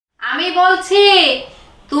আমি বলছি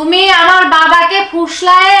তুমি আমার বাবাকে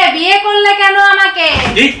ফুসলায়ে বিয়ে করলে কেন আমাকে?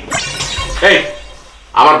 এই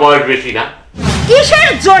আমার বয়স বেশি না? কিসের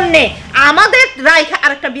জন্য আমাদের রাইখা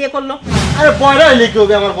আরেকটা বিয়ে করলো? আরে বয়রা হইলে কি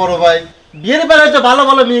হবে আমার বড় ভাই, বিয়ের বেলায় তো ভালো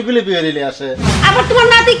ভালো মেয়েগুলি বিয়ে দিলে আসে। আবার তোমার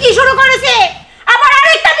নাতি কি শুরু করেছে? আবার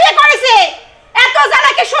আরেকটা বিয়ে করেছে। এত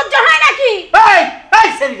জ্বালাকে সহ্য হয় নাকি? এই এই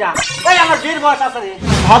সেরিরা, এই আমার বিয়ের বয়স আছে রে।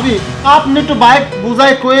 ভাবি আপনি একটু বাইক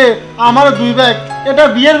বুঝাই কয়ে আমার 2 ব্যাগ এটা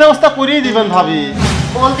বিয়ের ব্যবস্থা করিয়ে দিবেন ভাবি।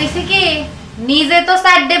 বলতেছি কি নিজে তো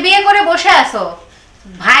সাইডে বিয়ে করে বসে আছো,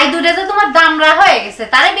 ভাই দুটো যে তোমার দামরা হয়ে গেছে,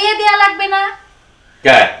 তারে বিয়ে দেয়া লাগবে না?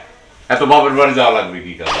 কে এত বাপের বাড়ি যাওয়া লাগবে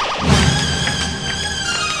কি কারণে?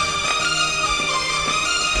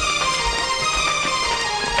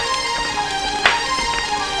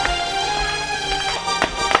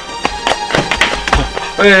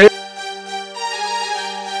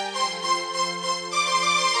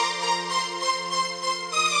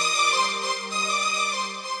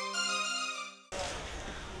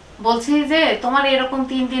 বলছি যে তোমার এরকম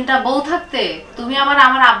 3-3টা বউ থাকতে তুমি আবার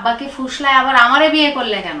আমার আব্বাকে ফুসলায় আবার আমারে বিয়ে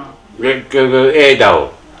করলে কেন? এই দাও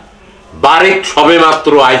বারেক সবে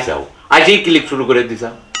মাত্র আইসাও, আজই ক্লিক শুরু করে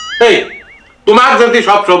দিছাও। এই তোমার যদি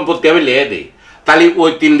সব সম্পত্তি আমি লিয়ে দিই তাহলে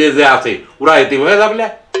ওই 3টে যে আছে ওরা এতিম হয়ে যাবে না?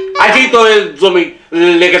 আজই তো জমি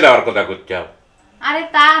লেগে দেওয়ার কথা করছো। আরে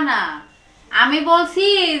তা না, আমি বলছি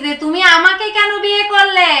যে তুমি আমাকে কেন বিয়ে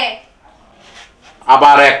করলে?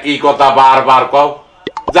 আবার একই কথা বারবার কও।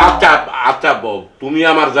 আচ্ছা আচ্ছা বউ, তুমি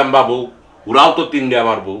আমার জাম্বা বউ, ওরাও তো 3টে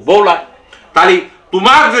আমার বউ বউলা, তাহলে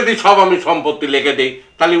তোমার যদি সব আমি সম্পত্তি লেগে দেই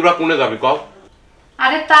তাহলে ওরা কোনে যাবে কও?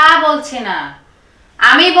 আরে তা বলছি না,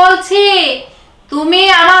 আমি বলছি তুমি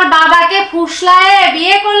আমার বাবাকে ফুসলায়ে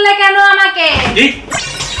বিয়ে করলে কেন আমাকে?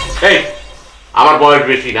 এই আমার বয়স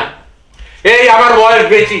বেশি না? এই আমার বয়স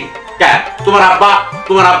বেশি কে? তোমার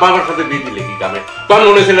আব্বা আমার সাথে বিয়ে দিলে কি কামে? তখন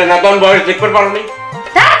মনে ছিল না তখন বয়স দেখতে পারো নি?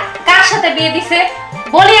 কার সাথে বিয়ে দিছে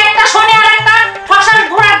বলি একটা শোনে আর একটা ঠসার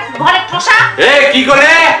ঘোড়া ঘরে ঠসা।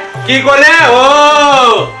 কি করে ও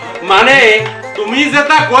মানে তুমি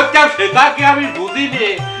যেটা করছো সেটা কি আমি বুঝিনি?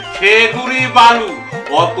 সেগুড়ি বালু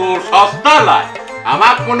অত সস্তা নয়।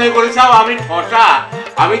 আমার মনে করেছাও আমি ঠসা?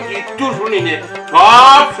 আমি কিচ্ছু শুনিনি,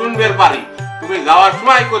 সব শুনবে পারি। তুমি যাওয়ার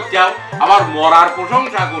সময় করছাও আবার মরার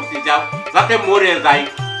প্রশংসা করতে চাও যাতে মরে যাই।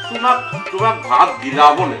 তোমার ভাত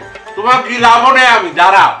গিলাবো না, আমি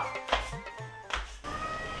দাঁড়াও।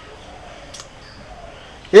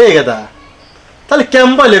 এই গেদা তাহলে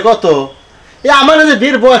কেমন বলে কত? এ আমার যে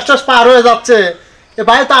বীর বয়সটা পার হয়ে যাচ্ছে, এ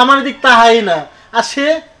ভাই তো আমার দিক তাহাই না, আর সে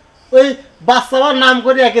ওই বাচ্চাবার নাম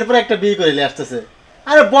করে একের পর একটা বিয়ে করে নিয়ে আসতেছে।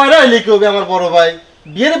 আরে বয়রা হইলে কি হবে আমার বড় ভাই,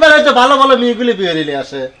 বিয়ের বেলায় তো ভালো ভালো মেয়েগুলি বিয়ে নিয়ে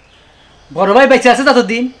আসে। বড় ভাই বেঁচে আছে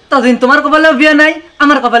ততদিন তোমার কপালেও বিয়ে নাই,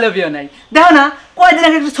 আমার কপালেও বিয়ে নাই। দেখো না কয়দিন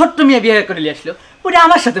আগে একটা ছোট্ট মেয়ে বিয়ে করে নিয়ে আসলো, ওটা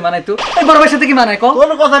আমার সাথে মানাই তো ওই বড় ভাইয়ের সাথে কি মানায়?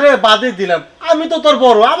 তোর কথা রে বাদে দিলাম, আমি তো তোর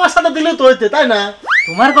বড়, আমার সাথে দিলেও তো হইতে, তাই না?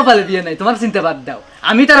 তোমার কপালে বিয়ে নাই, তোমার চিন্তা বাদ দাও,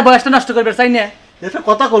 আমি তার বয়সটা নষ্ট করবে চাই না। এটা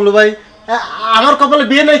কথা করলো ভাই, আমার কপালে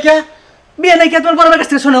বিয়ে নাই কে? বিয়ে নাই কে তোমার বড় ভাইয়ের কাছ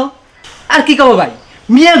থেকে শোনো। আর কি কবো ভাই,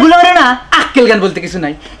 মেয়েগুলো না আক্কেল জ্ঞান বলতে কিছু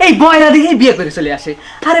নাই, এই বয়রা দিকেই বিয়ে করে চলে আসে।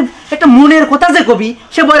 আরে একটা মনের কথা যে কবি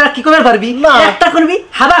সে বয়রা কি কবে পারবি? একটা করবি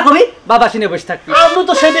হাবা কবি বাবা শুনে বসে থাকবি। আমি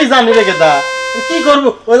তো সেটাই জানি রেখে দা, কি করবো?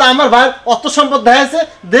 ওই আমার ভাই অত সম্পদ দেখাচ্ছে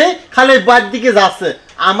দে, খালি বাড়ির দিকে যাচ্ছে,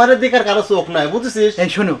 আমার দিকে আর কারো চোখ নাই, বুঝেছিস? এই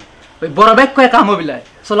শোনো ওই বড় ভাই কয়ে কাম বিলায়,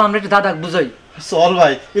 চলো আমরা একটু দাদা বুঝাই। চল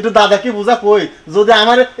ভাই একটু দাদাকে বুঝা কই, যদি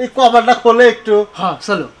আমার এই কপালটা খোলে একটু। হ্যাঁ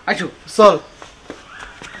চলো আসো চল।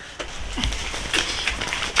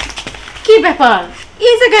 কি ব্যাপার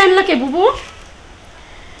এই জায়গায় আনলা কে বুবু?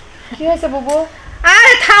 কি হয়েছে বুবু?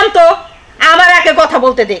 আরে থাম তো, আমার আগে কথা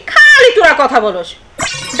বলতে দে, খালি তোরা কথা বলস।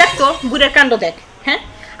 দেখ তো বুড়ের কাণ্ড দেখ। হ্যাঁ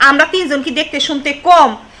আমরা 3জন কি দেখতে শুনতে কম?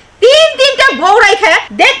 3টা বউ রাইখা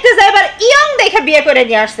দেখতে যাইবার ইয়ং দেখে বিয়ে করে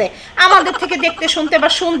নিয়ে আসছে, আমাদের থেকে দেখতে শুনতে বা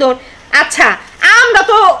সুন্দর। আচ্ছা আমরা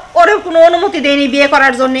তো ওরে কোনো অনুমতি দেইনি বিয়ে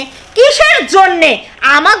করার জন্য, কিসের জন্য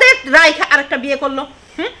আমাদের রাইখা আরেকটা বিয়ে করলো?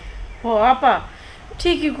 ও আপা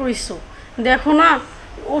ঠিকই কইছো, দেখো না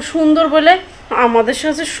ও সুন্দর বলে আমাদের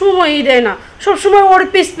সাথে সময়ই দেয় না, সবসময় ওর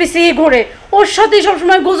পিছিয়ে ঘোরে, ওর সাথে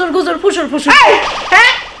সবসময় গুজর ফুসুর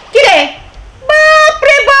হ্যাঁ কি রে? বাপ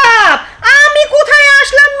রে বাপ, আমি কোথায়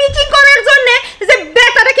আসলাম মিটিং করার জন্য যে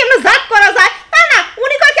বেটাটা কেমনে জাত করা যায়, তাই না?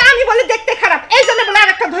 উনি কয় কি আমি বলে দেখতে খারাপ, এই জন্য বলে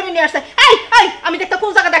আরেকটা ধরে নিয়ে আসছে। এই আমি দেখতে কোন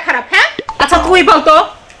জায়গাটা খারাপ? হ্যাঁ আচ্ছা তুই বল তো,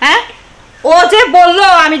 হ্যাঁ ও যে বললো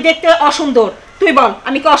আমি দেখতে অসুন্দর, তুই বল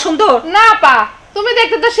আমি কি অসুন্দর? না পা, তুমি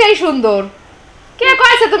দেখতে তো সেই সুন্দর। কে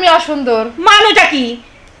কইছে তুমি অসুন্দর? মানেটা কি?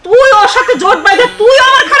 তুই ওর সাথে জোট বাইদে তুই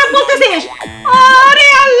আমার খারাপ বলতেছিস? আরে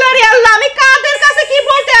আল্লাহ রে আল্লাহ, আমি কাদের কাছে কি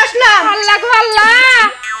বলতে আসলাম? আল্লাহ গো আল্লাহ,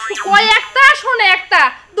 কই একটা শুনে একটা,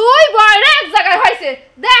 দুই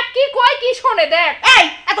শোনে দেখ। এই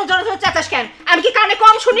এত জোরে জোরে চেঁচাস কেন? আমি কি কানে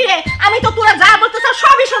কম শুনি রে? আমি তো তোরা যা বলতেছ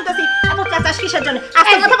সবই শুনতেছি। এত চেঁচাস কিসের জন্য?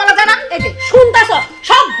 আস্তে কথা বলা যায় না? এই যে শুনতেছ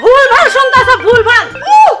সব ভুলভাল শুনতেছ, ভুলভাল।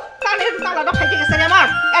 কানের তালাটা ফেটে গেছে রে আমার।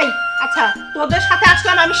 এই আচ্ছা তোদের সাথে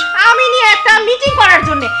আসলাম আমি নিয়ে একটা মিটিং করার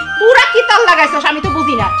জন্য। তোরা কি তাল লাগাইছস আমি তো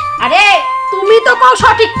বুঝি না। আরে তুমি তো কও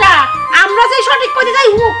সঠিকটা, আমরা যে সঠিক কইতে যাই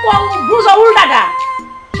বুঝো উল্টাটা,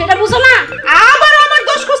 সেটা বুঝো না। আবার আমার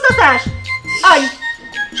দোষ খুঁজতেছাস? ওই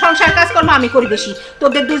সংসার কাজ কর্ম আমি করি বেশি,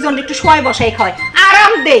 তোদের দুইজন একটু শোয় বসাই খায়,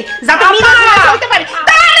 আরাম দে যাতে মিলে চলতে পারি।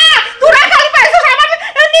 তোরা খালি পাইছস আমার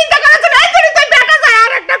নিন্দা করার জন্য। এই করি তুই বেটা যায়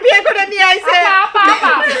আর একটা বিয়ে করে নিয়ে আইছে। আপা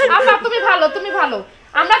আপা আপা তুমি ভালো, তুমি ভালো,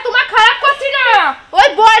 আমরা তোমার খারাপ করছি না। ওই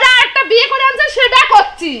বয়রা একটা বিয়ে করে আনছে সেটা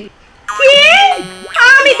করছি। কি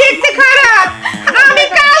আমি দেখতে খারাপ? আমি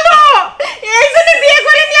কালো এই জন্য বিয়ে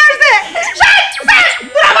করে নিয়ে আসছে?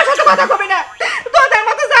 তোরা আমার সাথে কথা কবি না, তোদের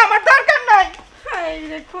মতো যা আমার দরকার নাই। হাই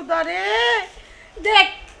রে খোদা রে, দেখ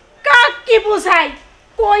কাক কি বুঝাই,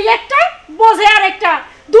 কই একটা বোঝে আর একটা।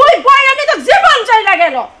 দুই বয়রা নিয়ে তো জীবন চাইলা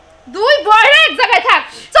গেল। দুই বয়রা এক জায়গায় থাক,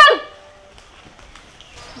 চল।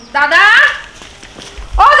 দাদা,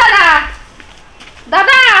 ও দাদা,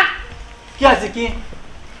 দাদা কি আছে কি?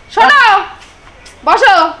 শোনো,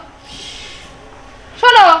 বসো।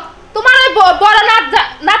 শোনো, তোমার ওই বড়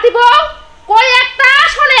নাতি বউ কই একটা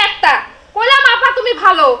শোনে একটা। কইলাম আপা তুমি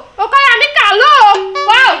ভালো, ও কয় আমি কালো।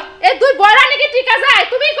 কও এই দুই বয়রা নাকি টিকা যায়,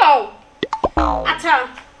 তুমি কও। আচ্ছা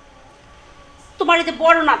তোমার এই যে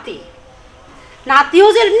বড় নাতিও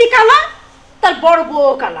যে এমনি কালা, তার বড় বউ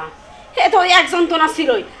কালা, এ তো একজন তো না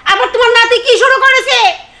ছিলই। আবার তোমার নাতি কি শুরু করেছে?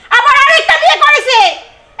 আবার আরেকটা বিয়ে করেছে।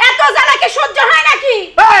 এত জ্বালাকে সহ্য হয় নাকি?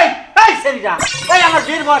 এই এই সেরিরা, এই আমার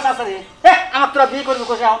বিয়ের বয়স আছে রে। আমার তোরা বিয়ে করবি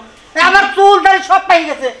কোথায় এখন? আমার চুল দাড়ি সব পাই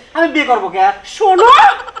গেছে, আমি বিয়ে করবো কে? শোনো,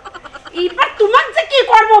 এইবার তোমার যে কি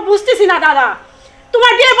করবো বুঝতেছি না দাদা।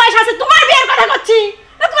 তোমার বিয়ের বয়স আছে, তোমার বিয়ের কথা করছি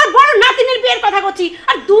না, তোমার বড় নাতিনের বিয়ের কথা করছি।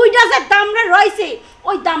 আর দুইটা যে দামরা রয়েছে,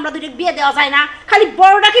 ওই দামরা দুইটাকে বিয়ে দেওয়া যায় না? খালি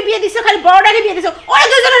বড়টাকে বিয়ে দিছো, খালি বড়টাকে বিয়ে দিছো। ওই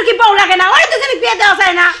দুজনের কি বউ লাগে না? ওই দুজনের বিয়ে দেওয়া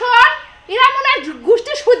যায় না? শোন, এরা মনে হয়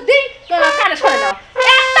গোষ্ঠী শুদ্ধি কানে শোনে না।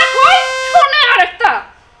 একটা কই শোনে আরেকটা।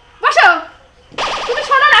 বসো, তুমি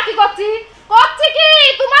শোনো না কি করছি? করছি কি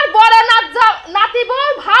তোমার বড় নাতি বউ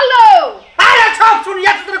ভালো। আরে সব শুনি,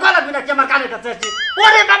 এত তোর গলা বিনা কি আমার কানের কাছে আসছে?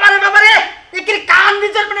 ওরে বাবা রে বাবা রে, একে কান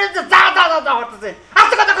নিচের মানে যা যা যা যা হচ্ছে।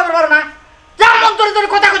 আস্তে কথা খবর পারো না, যেমন তোর তোর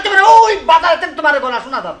কথা করতে পারে ওই বাজারে তোমার গলা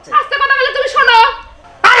শোনা যাচ্ছে। আস্তে কথা বলে তুমি শোনো।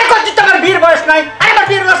 আরে করছি তোমার বিয়ের বয়স নাই, আরে আমার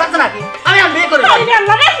বিয়ের বয়স আছে নাকি? আমি বিয়ে করে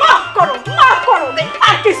মাফ করো, মাফ করো,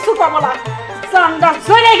 আর কিছু করবো না। জানদার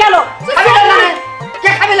চলে গেল। কে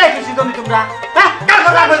খাবে লাইছি তুমি তোমরা? হ্যাঁ কার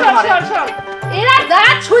কথা বলছো তোমারে? শোন শোন, এরা যা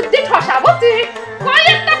শুদ্ধি ঠসা বুঝছি। কই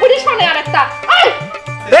একটা বুড়ি শোনে আরেকটা।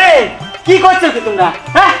 এই কি করছো কি তোমরা?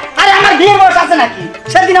 হ্যাঁ আরে আমার বিয়ের বয়স আছে নাকি?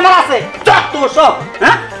 সেদিন আমার আছে যত সব।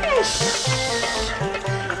 হ্যাঁ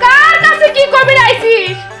কার কাছে কি কবি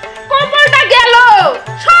রাইছিস? কম্বলটা গেল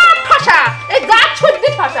সব ঠসা, এই যা শুদ্ধি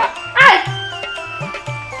ঠসা। আয়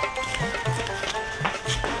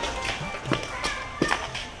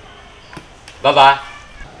দাদা,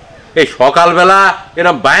 এই সকালবেলা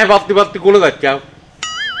এরা বাঁয়ে বাত্তি বাত্তি করে যাচ্ছে।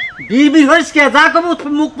 বিড় হইস কে? যা কবি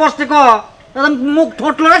মুখ পস্তে ক, মুখ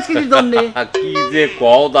ঠোঁট লড়াইস কি জন্য? কি যে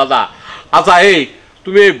কও দাদা। আচ্ছা এই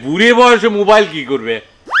তুমি এই বুড়ি বয়সে মোবাইল কি করবে?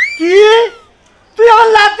 কি তুই আমার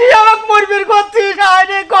লাতি আমাকে মরবির করছিস?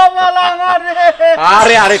 আরে কপাল আমার রে।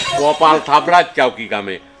 আরে আরে কপাল থাপড়াচ্ছাও কি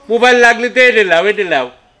কামে? মোবাইল লাগলে তো এটা লাও, এটা লাও।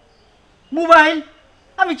 মোবাইল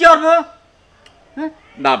আমি কি করবো?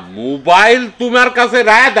 না মোবাইল তোমার কাছে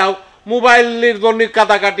রায় দাও, মোবাইলের জন্য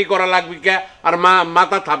কাটাকাটি করা লাগবে কে আর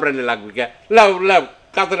মাথা থাপড়ানি লাগবে কে? লাও লাও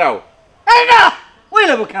কাছে রাও। এই না ওই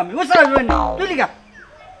লাবো কে? আমি ওই সারা যাবেন না, তুই লিখা।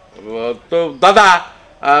 তো দাদা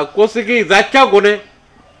কোসে কি যাচ্ছাও কোনে?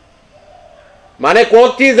 মানে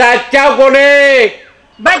কোচি যাচ্ছাও কোনে?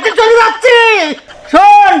 বাইতে চলে যাচ্ছি।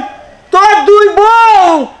 শোন, তোর দুই বউ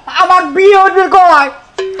আমার বিয়ে হইবে কয়?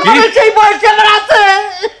 আমি সেই বয়সে আমার আছে।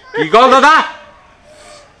 কি কও দাদা?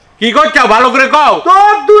 কি করছাও ভালো করে কও।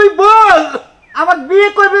 তোর দুই বউ আমার বিয়ে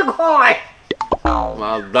করবে কয়?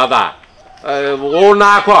 দাদা ও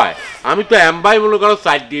না কয়, আমি তো এমবাই মনে করো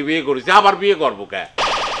সাইড দিয়ে বিয়ে করেছি, আবার বিয়ে করবো কে?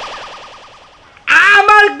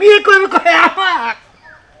 আমার বিয়ে করবে কয়? আমার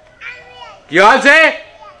কি হয়েছে?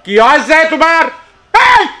 কি হয়েছে তোমার?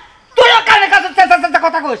 তুই কানে কাছে চেঁচা চেঁচা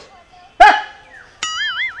কথা কইস?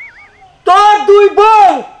 তোর দুই বউ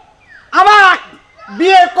আমার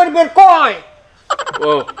বিয়ে করবে কয়? ও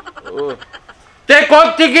তে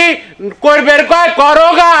করছি কি করবে কয়? করো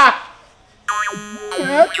গা।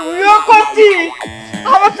 তুইও করছিস?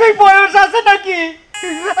 আমার সেই বয়স আছে নাকি?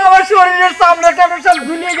 আমার শরীরের চামড়া টামড়া সব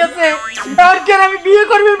ঝুলিয়ে গেছে, আর কেন আমি বিয়ে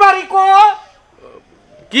করবি বাড়ি কো?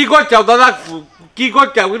 কি করছাও দাদা, কি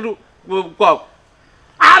করছাও কিন্তু কও।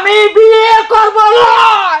 আমি বিয়ে করব না।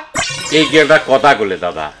 এই কি একটা কথা কইলে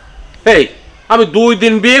দাদা? এই আমি 2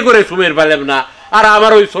 দিন বিয়ে করে সুমের পেলাম না, আর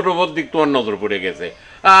আমার ওই ছোট বউর দিক তোমার নজর পড়ে গেছে।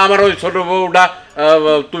 আমার ওই ছোট বউটা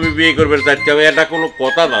তুমি বিয়ে করবে চাচ্ছো, এটা কোনো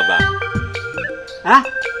কথা দাদা? হ্যাঁ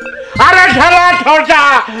আরে ঠেলা ঠরটা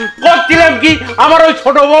করছিলাম কি, আমার ওই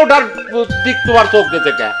ছোট বউটার দিক তোমার চোখ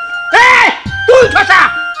গেছে কে? এই তুই ঠোঁটা,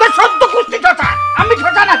 তোর সদ্য কুস্তি ঠোঁটা, আমি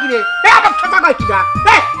ঠোঁটা নাকি রে? এই আমার ঠোঁটা কই কিডা?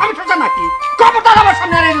 এই আমি ঠোঁটা নাকি? কবতার আমার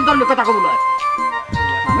সামনে আর এই ধরনের কথা কবুল হয়?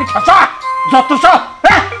 আমি ঠোঁটা যত সব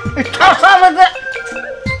এই ঠোঁটা মধ্যে।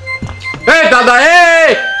 এই দাদা এই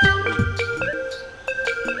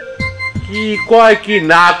কি কয় কি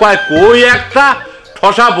না কয়, কই একটা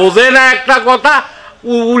ঠসা বোঝে না একটা কথা,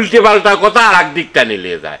 উল্টে পাল্টা কথা আর এক দিকটা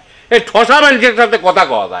নিয়ে যায়। এই ঠসা মানুষের সাথে কথা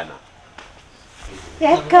কওয়া যায় না।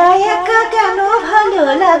 একা একা কেন ভালো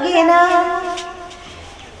লাগে না,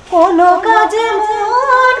 কোনো কাজে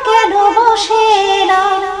মন কেন বসে না,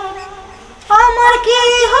 আমার কি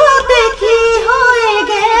হতে কি হয়ে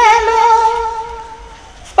গেল।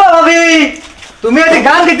 ও ভাবি, তুমি এদিকে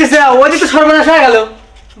গান গাইতেছ, ওইদিকে তো সর্বনাশ হয়ে গেল।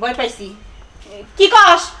 ভয় পাইছি। কি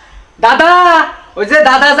কস? দাদা, ওই যে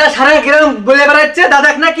দাদা যা সারা গ্রাম বলে বেড়াচ্ছে, দাদা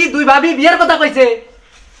নাকি 2 ভাবি বিয়ের কথা কইছে।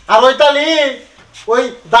 আর ওই তালি ওই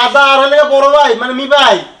দাদা আর হলে বড় ভাই মানে মি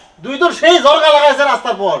ভাই, 2 তো সেই জরকা লাগাইছে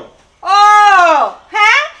রাস্তার পর। ও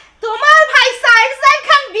হ্যাঁ, তোমার ভাই সাইড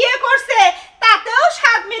খান বিয়ে করছে, তাতেও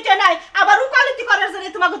স্বাদ মিটে নাই, আবার উকালতি করার জন্য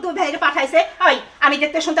তোমাকে 2 ভাইরে পাঠাইছে। ওই আমি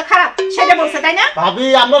দেখতে শুনতে খারাপ সেটা বলছে, তাই না? ভাবি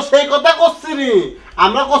আমরা সেই কথা করছি নি,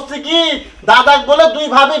 আমরা করছি কি দাদাক বলে 2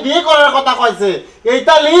 ভাবি বিয়ে করার কথা কইছে। এই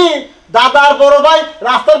তালি দাদা আর বড় ভাই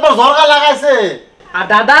রাস্তার পর জরকা লাগাইছে। আর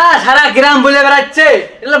দাদা সারা গ্রাম বলে বেড়াচ্ছে,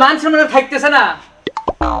 এগুলো মান সম্মান থাকতেছে না।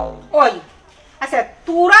 ওই আচ্ছা,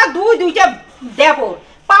 তোরা দুইটা দেবর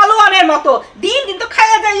পালোয়ানের মতো দিন দিন তো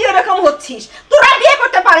খাইয়া যায় এরকম হচ্ছিস, তোরা বিয়ে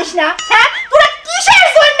করতে পারিস না? হ্যাঁ, তোরা কিসের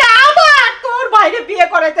জন্য আবার তোর বাইরে বিয়ে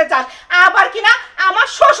করাইতে চাস? আবার কিনা আমার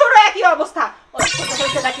শ্বশুরও একই অবস্থা।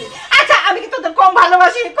 আচ্ছা আমি কি তোদের কম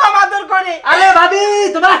ভালোবাসি, কম আদর করি? আরে ভাবি,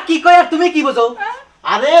 তোমরা কি কই আর তুমি কি বোঝো?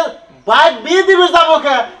 আরে ভাই বিয়ে দিবে যাবো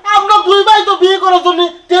কে, আমরা 2 ভাই তো বিয়ে করার জন্য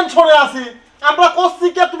টেনশনে আছি। আমরা করছি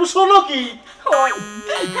কে, তুমি শোনো কি?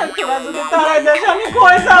 তোরা যদি তারাই দেশ আমি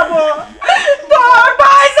কই যাবো? তোর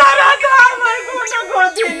ভাই ছাড়া তো আমার কোনো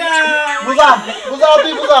গতি নাই। বুঝা বুঝা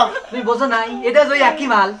তুই বুঝা। তুমি বোঝো নাই, এটা ওই একই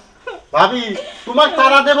মাল। ভাবি তোমাক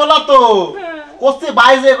তারা দেব না তো, করছি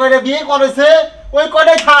ভাই যে কয়টা বিয়ে করেছে ওই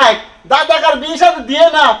কয়টাই থাক, দাদাকার বিয়ে সাথে দিয়ে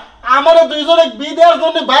না। আমার 2 জনে বিয়ে দেওয়ার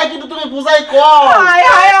জন্য ভাই কিন্তু তুমি বুঝাই কম। হায়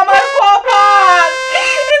হায় আমার কপাল,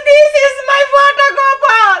 দিস ইজ মাই ফাটা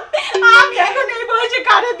কপাল। আমি এখন এই বয়সে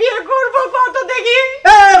কারে বিয়ে করব কত দেখি?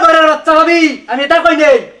 এ বড় বাচ্চা ভাবি, আমি এটা কই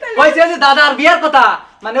নেই, কইছে যে দাদার বিয়ার কথা,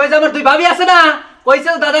 মানে ওই যে আমার 2 ভাবি আছে না, কইছে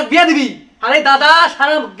দাদার বিয়ে দিবি। আরে দাদা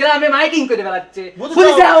সারা গ্রামে মাইকিং করে বেড়াচ্ছে,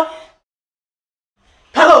 বুঝছো?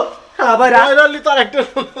 থাকো আবার ভাইরালি তো আরেকটা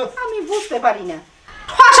আমি বুঝতে পারি না,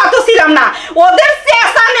 ঠসা তো ছিলাম না, ওদের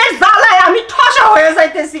চেঁচানের জ্বালায় আমি ঠসা হয়ে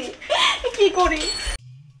যাইতেছি। কি করি?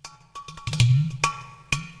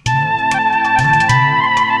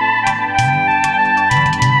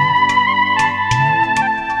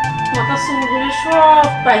 মাথা চুলগুলি সব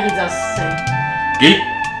পাইকে যাচ্ছে। কি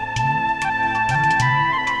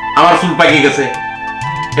আমার চুল পাকি গেছে?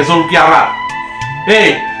 এ চুল কি আমার? এই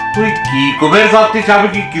তুই কি কবের যাচ্ছিস? আমি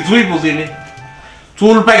কি কিছুই বুঝিনি।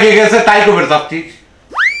 চুল পেকে গেছে তাই কবের যাচ্ছিস?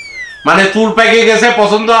 মানে চুল পেকে গেছে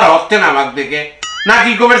পছন্দ আর হচ্ছে না আমার দেখে, না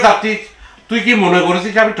কি কবের যাচ্ছিস? তুই কি মনে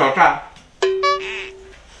করেছিস আমি ঠসা?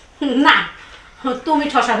 না, তুমি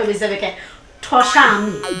ঠসা ভেবে যাবে কে? ঠসা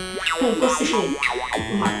আমি করছি।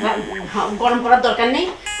 মাথা গরম করার দরকার নেই,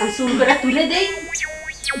 আমি চুল করে তুলে দেই,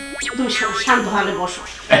 তুমি শান্ত ভাবে বসো।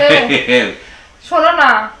 শোনো না,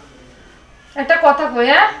 একটা কথা কই।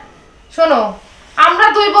 হ্যাঁ শোনো, আমরা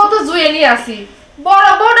 2 বউ তো জুয়ে নিয়ে আসি, বড়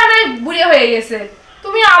বউটা নাই বুড়ি হয়ে গেছে,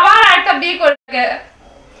 তুমি আবার একটা বিয়ে করে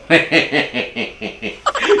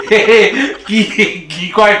কি কি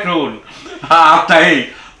কয় টুল? আচ্ছা এই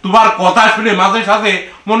তোমার কথা শুনে মাঝে সাথে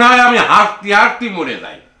মনে হয় আমি হাঁটতে হাঁটতে মরে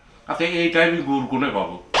যাই। আচ্ছা এই টাইমে গুড় কোনে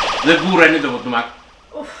পাবো যে গুড় এনে দেবো তোমার?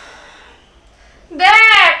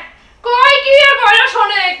 দেখ কই কি আর বড়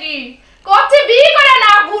শোনে কি করছে, বিয়ে করে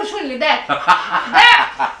না গুড় শুনলি? দেখ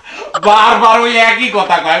বারবার ওই একই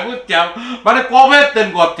কথা কয়, বুঝছাম? মানে কবে তেন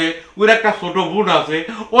করছে, ওর একটা ছোট বোন আছে,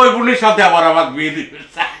 ওই বোনের সাথে আবার আমার বিয়ে দিবে।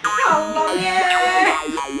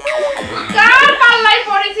 কার পাল্লাই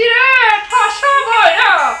পড়েছি রে? ঠসা বড়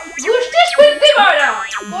গুষ্টি শুদ্ধি বড়,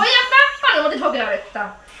 ওই একটা কানের মধ্যে ঢোকে আর একটা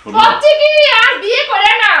করছে কি আর বিয়ে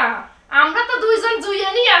করে না। আমরা তো 2 জন জুইয়ে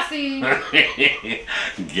নিয়ে আসি।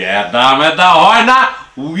 গেদা মেদা হয় না,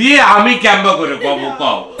 উই আমি কেমবা করে কব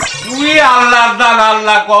কও উই আল্লাহর দান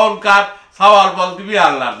আল্লাহ কোন কাজ সওয়াল বল দিবি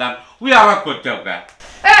আল্লাহর দান উই আমাক করতে হবে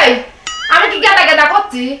এই আমি কি গাদা গাদা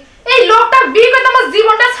করছি এই লোকটা বিয়ে করে আমার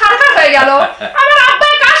জীবনটা ছারখার হয়ে গেল আমার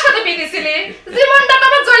আব্বাই কার সাথে বিয়ে দিছিলি জীবনটা তো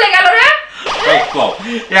আমার চলে গেল রে কও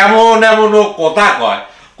এমন এমন কথা কয়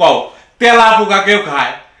কও তেলা পোকা কেউ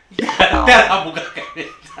খায় তেলা পোকা খায়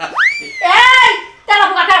এই তেলা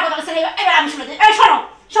পোকা কার কথা বলছিস এবার আমি শুনে এই শোনো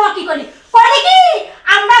শোনো কি করি করি কি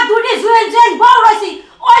আমরা দুটি জুয়েন জেন বড় হইছি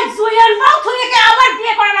ওই জুয়েন বউ থেকে আবার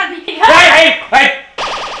বিয়ে করা লাগবে এই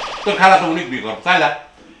তোর খালা তো অনেক বিয়ে কর তাইলা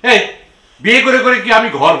এই বিয়ে করে করে কি আমি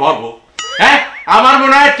ঘর ভরবো হ্যাঁ আমার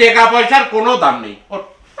মনে হয় টাকা পয়সার কোনো দাম নেই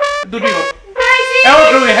দুটি ঘর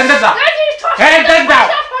তুমি হেন্দে যা হেন্দে যাও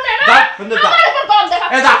যা হেন্দে যা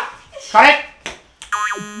এ যা সরে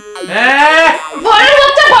ঘরের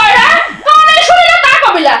মধ্যে ভয়রা কানে শুনে তা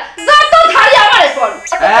কবিলা যত ধারি আমার পর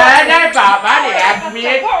এই বাবা রে এক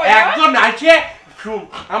মিনিট একজন আছে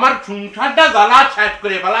আমার সংসারটা জ্বালা শেষ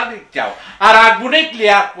করে ফেলা দিচ্ছাও আর আগুনে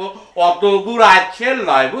ক্লিয়ার অত গুড় আছে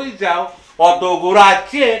লয় বুঝ যাও অত গুড়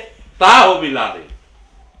আছে তা হবিলা রে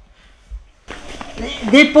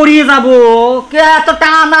দীপ পড়িয়ে যাবো কে এত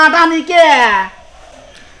টানা টানি কে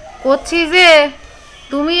করছি যে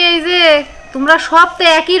তুমি এই যে তোমরা সব তো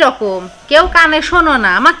একই রকম কেউ কানে শোনো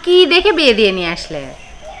না আমার কি দেখে বিয়ে দিয়ে নিয়ে আসলে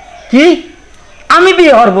কি আমি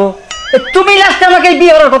বিয়ে করবো তুমি লাস্টে আমাকে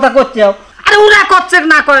বিয়ে করার কথা করছো আরে ওরা করছে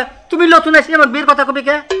না কয় তুমি নতুন এসে আমার বিয়ের কথা কবি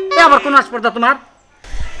কে আবার কোন আসপর্দা তোমার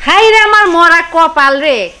হাই রে আমার মরা কপাল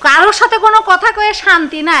রে কারোর সাথে কোনো কথা কয়ে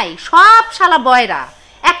শান্তি নাই সব শালা বয়রা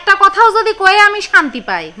একটা কথাও যদি কয়ে আমি শান্তি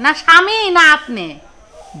পাই না স্বামী না আপনি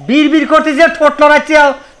বীর বীর করতে যে ঠোঁট লড়াচ্ছি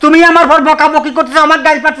তুমি আমার পর বকাবকি করতেছো আমার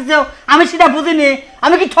গাড়ি পাঠাচ্ছো আমি সেটা বুঝিনি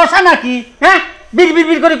আমি কি ঠসা নাকি হ্যাঁ বীর বীর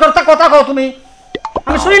বীর করে কথা কও তুমি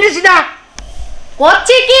আমি শুনিনি সেটা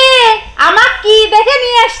করছি কি আমার কি দেখে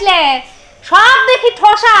নিয়ে আসলে সব দেখি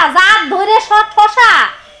ঠসা জাত ধরে সব ঠসা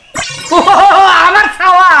আমার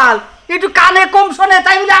সওয়াল একটু কানে কম শোনে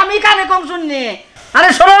তাই বলে আমি কানে কম শুননি আরে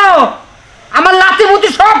শোনো আমার লাতি বুদ্ধি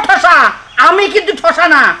সব ঠসা আমি কিন্তু ঠসা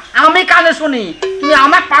না আমি কানে শুনি তুমি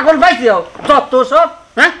আমার পাগল পাইছো যত সব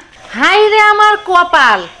হ্যাঁ হাই রে আমার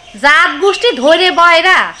কপাল জাত গোষ্ঠী ধরে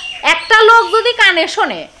বয়রা একটা লোক যদি কানে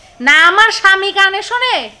শোনে না আমার স্বামী কানে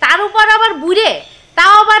শোনে তার উপর আবার বুড়ে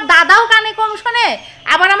তাও আবার দাদাও কানে কম শোনে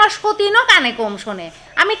আবার আমার সতীনও কানে কম শোনে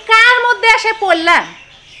আমি কার মধ্যে এসে পড়লাম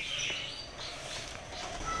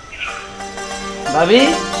ভাবি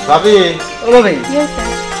ভাবি ও ভাবি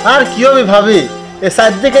আর কি হবে ভাবি এ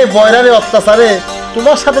সাইড থেকে বয়রারে অত্যাচারে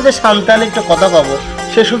তোমার সাথে যে শান্তানি একটা কথা কব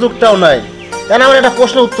সে সুযোগটাও নাই কেন আমার একটা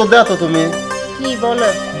প্রশ্নের উত্তর দেওয়া তো তুমি কি বলো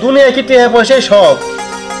দুনিয়া কি টেহা পয়সাই সব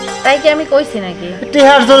তাই কি আমি কইছি নাকি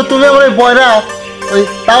টেহার জন্য তুমি আমার ওই বয়রা ওই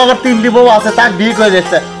তাও আবার 3টি বউ আছে তাক বিয়ে করে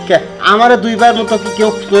দিচ্ছে কে আমারে 2বার মতো কি কেউ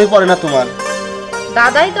তৈরি পড়ে না তোমার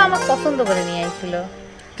দাদাই তো আমাকে পছন্দ করে নিয়ে আইছিল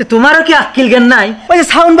তো তোমারও কি আক্কেল জ্ঞান নাই ওই যে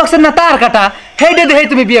সাউন্ড বক্সের না তার কাটা হেডে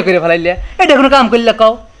দেখে তুমি বিয়ে করে ফেলাইলে এটা কোনো কাম করলে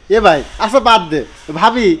কও এ ভাই আচ্ছা বাদ দে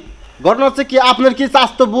ভাবি ঘটনা হচ্ছে কি আপনার কি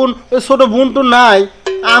চাস্তো বোন ওই ছোট বোন তো নাই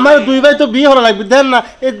আমার 2 ভাই তো বিয়ে হলো লাগবে দেন না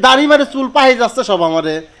এই দাড়ি মারে চুল পাহে যাচ্ছে সব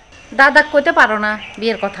আমারে দাদা কইতে পারো না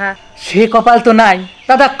বিয়ের কথা সে কপাল তো নাই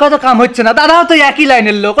দাদা কত কাম হচ্ছে না দাদাও তো একই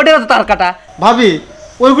লাইনের লোক ওটা তো তার কাটা ভাবি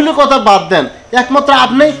ওইগুলো কথা বাদ দেন একমাত্র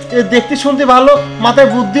আপনি দেখতে শুনতে ভালো মাথায়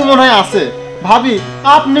বুদ্ধি মনে হয় আছে ভাবি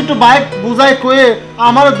আপনি একটু বাইক বুঝাই কয়ে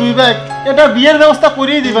আমার 2 ভাই এটা বিয়ের ব্যবস্থা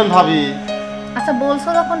করিয়ে দিবেন ভাবি আচ্ছা বলছো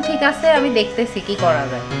যখন ঠিক আছে আমি দেখতেছি কি করা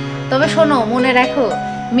যায় তবে শোনো মনে রাখো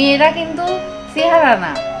মেয়েরা কিন্তু চেহারা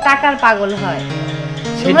না টাকার পাগল হয়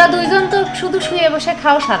তোমরা দুইজন তো শুধু শুয়ে বসে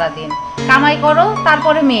খাও সারাদিন কামাই করো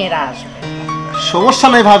তারপরে মেয়েরা আসবে সমস্যা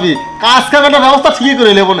নাই ভাবি কাজ কামের ব্যবস্থা ঠিকই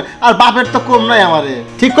করে নেব না আর বাপের তো কম নাই আমারে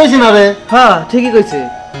ঠিক কইছি না রে হ্যাঁ ঠিকই কইছে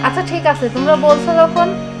আচ্ছা ঠিক আছে তোমরা বলছো যখন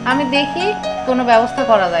আমি দেখি কোনো ব্যবস্থা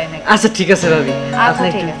করা যায় নাকি আচ্ছা ঠিক আছে ভাবি আচ্ছা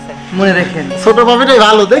ঠিক আছে মনে রাখেন ছোট ভাবিটাই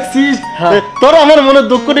ভালো দেখছিস হ্যাঁ। তোর আমার মনে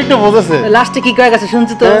দুঃখটা একটু বোঝেছে লাস্টে কি কয়ে গেছে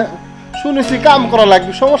শুনছি তো শুনেছি কাম করা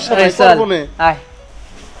লাগবে সমস্যা নাই চল, করবো না আয়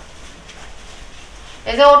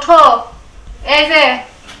এই যে ওঠো এই যে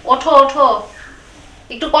ওঠো ওঠো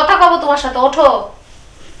একটু কথা কব তোমার সাথে ওঠো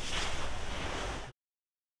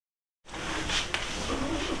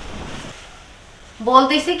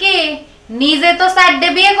বলতেছি কি নিজে তো সাইডে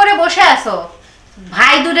বিয়ে করে বসে আছো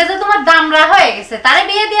ভাই দুটো যে তোমার দামরা হয়ে গেছে তারে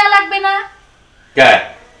বিয়ে দেয়া লাগবে না কে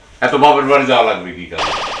এত বাপের বাড়ি যাওয়া লাগবে কি কাজ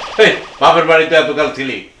এই বাপের বাড়িতে এতকাল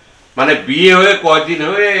ছিলি মানে বিয়ে হয়ে কয়দিন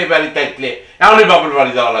হয়ে এই বাড়িতে আসলে এমনই বাপের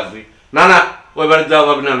বাড়ি যাওয়া লাগবে না না ওই বাড়িতে যাওয়া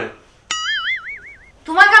যাবে না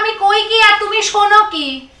তোমাকে আমি কই কি আর তুমি শোনো কি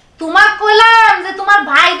তোমাকে কইলাম যে তোমার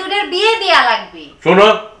ভাই দুটোর বিয়ে দেয়া লাগবে শোনো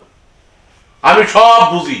আমি সব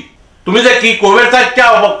বুঝি তুমি যে কি কবে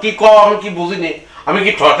চাও কি কও আমি কি বুঝিনি, আমি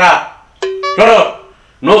কি ঠটা? শোনো,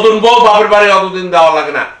 নতুন বউ বাপের বাড়ি অতদিন দেওয়া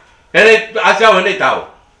লাগে না, এনে আসা হলেই তাও।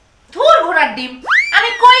 ধুর ঘোড়ার ডিম, আমি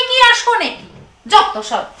কই কি আর শোনে কি যত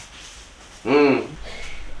সব।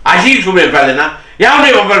 আসি শুনে ফেলে না, এমনি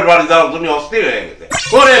বাপের বাড়ি যাওয়ার জন্য অস্থির হয়ে গেছে।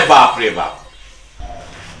 ওরে বাপ রে বাপ।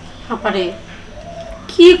 আপারে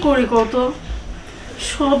কি করি কত,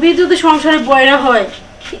 সবই যদি সংসারে বয়রা হয়,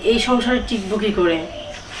 এই সংসারে টিকবো কি করে?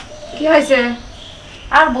 কি হয়েছে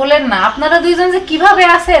আর বলেন না, আপনারা দুইজন যে কিভাবে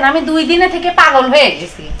আছেন আমি 2 দিনে থেকে পাগল হয়ে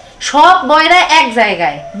গেছি। সব বয়রা এক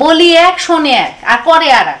জায়গায়, বলি এক শোনে এক আর করে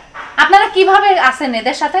আর এক। আপনারা কিভাবে আছেন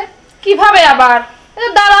এদের সাথে? কিভাবে আবার?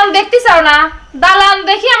 দালান দেখতে চাও না? দালান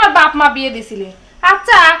দেখি আমার বাপ মা বিয়ে দিছিলে।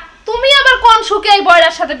 আচ্ছা তুমি আবার কোন সুখে এই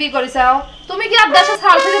বয়রার সাথে বিয়ে করেছাও? তুমি কি আব্দাসে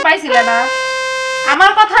ছাল থেকে পাইছিলে না?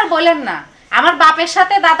 আমার কথা আর বলেন না, আমার বাপের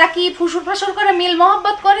সাথে দাদা কি ফুসুর ফাসুর করে মিল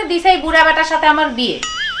মোহব্বত করে দিছে এই বুড়া বেটার সাথে আমার বিয়ে।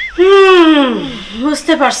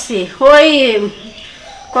 বুঝতে পারছি, ওই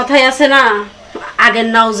কথাই আছে না, আগের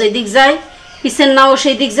নাও যেদিক যায় পিছের নাও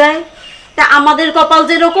সেই দিক যায়। তা আমাদের কপাল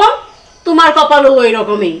যেরকম তোমার কপালও ওই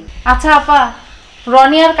রকমই। আচ্ছা আপা,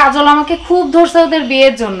 রনি আর কাজল আমাকে খুব ধরছে ওদের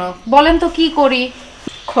বিয়ের জন্য, বলেন তো কি করি?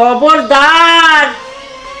 খবরদার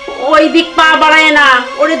ওই দিক পা বাড়ায় না,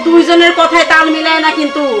 ওরে দুইজনের কথায় তাল মিলায় না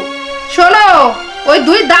কিন্তু। শোনো, ওই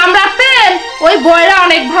 2 দাম রাখতেন, ওই বয়রা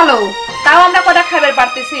অনেক ভালো, তাও আমরা কটা খাবার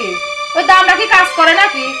পারতেছি। ওই দামরা কি কাজ করে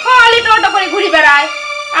নাকি? খালি টোটো করে ঘুরি বেড়ায়।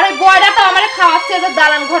 আর ওই বয়রা তো আমার খাওয়াচ্ছে, ওদের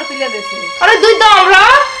দালান ঘর তুলে দিয়েছে। আর ওই 2 দামরা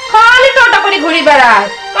খালি টোটো করে ঘুরি বেড়ায়,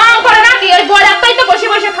 কাম করে নাকি? ওই বয়রা তাই তো বসে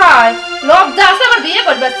বসে খায়, লজ্জা আছে আবার বিয়ে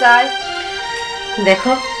করবে চায়।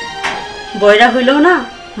 দেখো বয়রা হইলেও না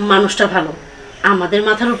মানুষটা ভালো, আমাদের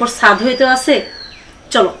মাথার উপর ছাদ হইতে আছে।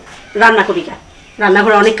 চলো রান্না করি, গা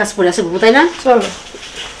রান্নাঘরে অনেক কাজ পড়ে আছে, তাই না? চলো।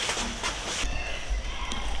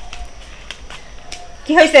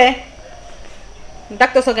 কি হয়েছে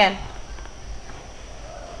ডাকতেছো কেন?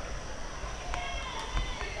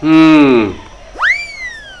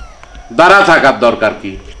 দাঁড়া থাকার দরকার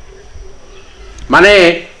কি? মানে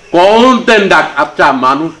কখন তেন ডাক? আচ্ছা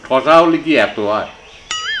মানুষ ঠসা হলে কি এত হয়?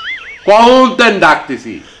 কখন তেন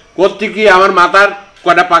ডাকতেছি, করতে কি আমার মাথার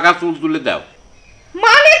কয়টা পাকা চুল তুলে দাও।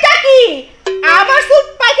 মানেটা কি? আমার চুল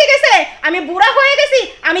পাকে গেছে, আমি বুড়া হয়ে গেছি,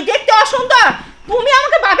 আমি দেখতে অসুন্দর, তুমি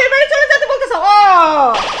আমাকে বাপের বাড়ি চলে যেতে বলতেছো? ও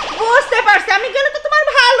বুঝতে পারছি, আমি গেলে তো তোমার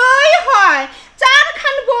ভালোই হয়, 4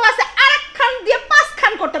 খান বউ আছে, আরেক খান দিয়ে 5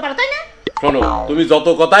 খান করতে পারো, তাই না? শোনো, তুমি যত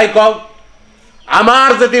কথাই কও, আমার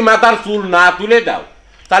যদি মাথার চুল না তুলে দাও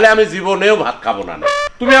তাহলে আমি জীবনেও ভাত খাবো না।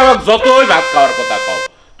 তুমি আমাকে যতই ভাত খাওয়ার কথা কও,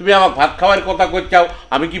 তুমি আমাকে ভাত খাওয়ার কথা কইছাও,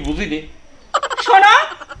 আমি কি বুঝিনি? শোনো,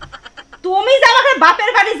 তুমি যে আমাকে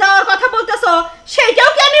বাপের বাড়ি যাওয়ার কথা বলতেছো সেইটাও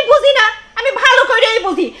কি আমি বুঝি না? আমি ভালো করেই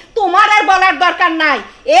বুঝি, তোমার আর বলার দরকার নাই।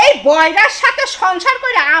 এই বয়রার সাথে সংসার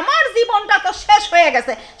করে আমার জীবনটা তো শেষ হয়ে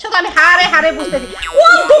গেছে, সেটা আমি হারে হারে বুঝতেছি।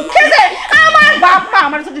 কোন দুঃখে যে আমার বাপ মা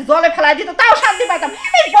আমার যদি জলে ফেলাই দিত তাও শান্তি পাইতাম।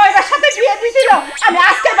 এই বয়রার সাথে বিয়ে দিছিল, আমি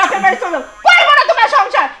আজকে বাপের বাড়ি চলে যাব, করবো না তোমার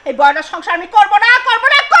সংসার। এই বয়রার সংসার আমি করবো না, করবো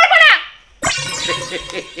না, করবো না।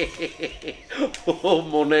 ও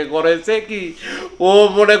মনে করেছে কি, ও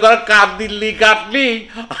মনে করে কাট দিল্লি কাটলি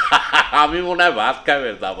আমি মনে হয় ভাত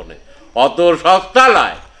খাবে যাবো না। অত সস্তা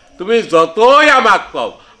নয়, তুমি যতই আমাক কও,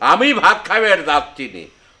 আমি ভাত খাবে যাচ্ছি নি।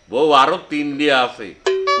 বউ আরো 3 দিয়ে আছে,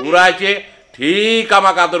 উড়াইছে ঠিক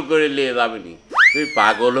আমাকে আদর করে নিয়ে যাবেনি। তুমি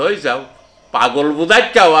পাগল হয়ে যাও, পাগল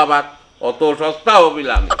বুঝাচ্ছাও আমাক, অত সস্তা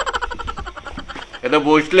হবিলাম। এটা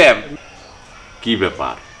বসলাম, কি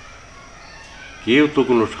ব্যাপার? কেউ তো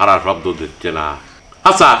কোনো সারা শব্দ দিচ্ছে না।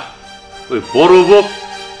 আচ্ছা ওই বড় বক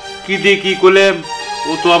কি দিয়ে কি করলেন?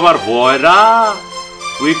 ও তো আবার বয়রা,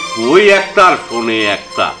 ওই কই একটা আর শোনে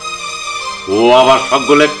একটা, ও আবার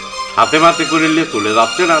সবগুলো হাতে মাতে করে নিয়ে চলে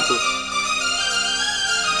যাচ্ছে না তো।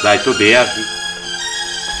 যাই তো দিয়ে আসি।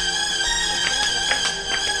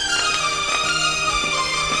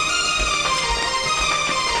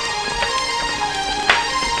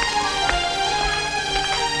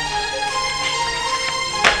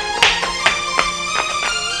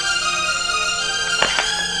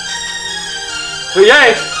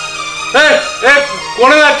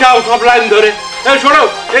 কোনে যাচ্ছাও সব লাইন ধরে? শোনো,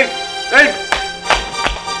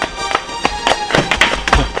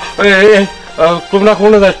 তোমরা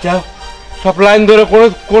কোনে যাচ্ছাও সব লাইন ধরে?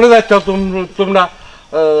 কোনে যাচ্ছাও তোমরা?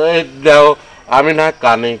 দেখো আমি না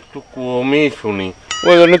কানে একটু কমই শুনি,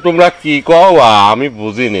 ওই জন্য তোমরা কি কও আমি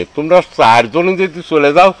বুঝিনি। তোমরা 4 জনে যদি চলে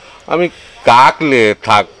যাও আমি কাকলে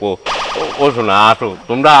থাকবো। ও শোনা, আসো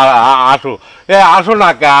তোমরা, আসো আসো না,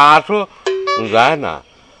 কে আসো, যায় না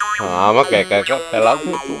আমাকে একা একা ফেলাও,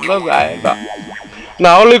 তোমরা যায় না,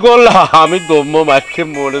 না হলে করলে আমি দম্য মাছকে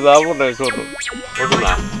মরে যাবো না। শোনো, শোনো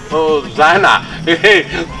না, যায় না,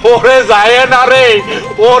 ওরে যায় না রে,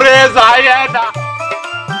 ওরে যায় না।